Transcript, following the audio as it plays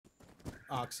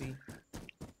Oxy.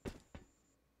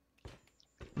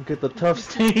 Get the tough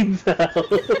stains out. I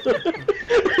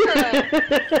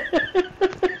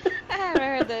haven't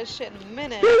heard that shit in a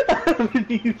minute. I haven't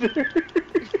either.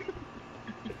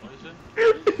 What is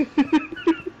it?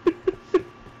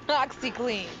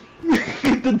 OxyClean.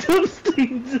 Get the tough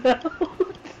stains out.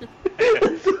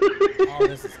 Oh,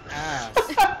 this is ass.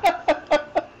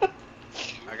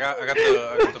 I got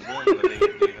the boom that they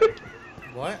got.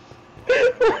 What?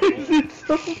 Why is it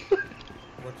so?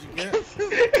 What'd you get?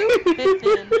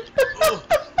 Stupid.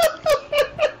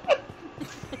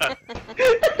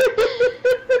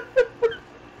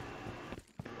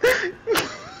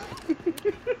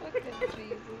 Fucking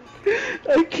Jesus.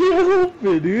 I can't help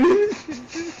it, dude.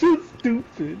 It's so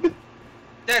stupid.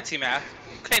 That's him, man.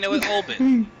 Okay, now it's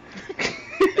open.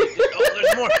 Oh,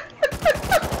 there's more.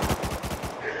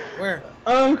 Where?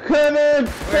 I'm coming!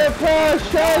 Peppa,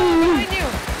 shot you! Behind you!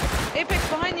 Apex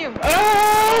behind you!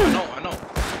 Ah! I know.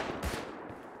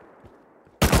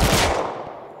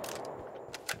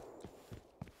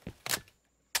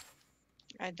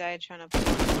 I died trying to.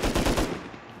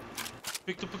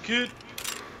 Picked up a kid.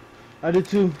 I did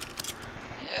too.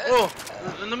 Oh,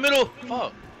 in the middle.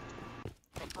 Fuck.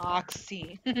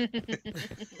 Oxy.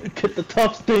 Get the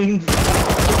tough stains.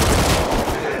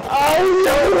 Oh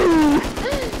no!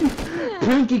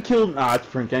 Prinky killed. Ah, it's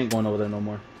Prink. I ain't going over there no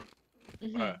more.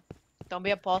 Alright. Don't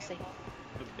be a pussy.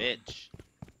 A bitch.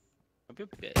 Don't be a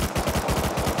bitch.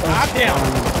 Ah, damn!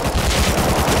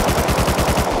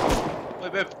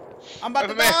 Wait, babe. I'm about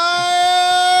to Wait,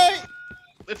 die!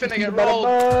 We're finna get About to rolled.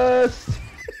 bust.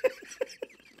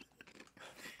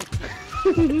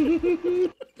 What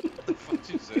the fuck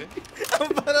did you say?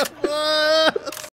 I'm about to bust!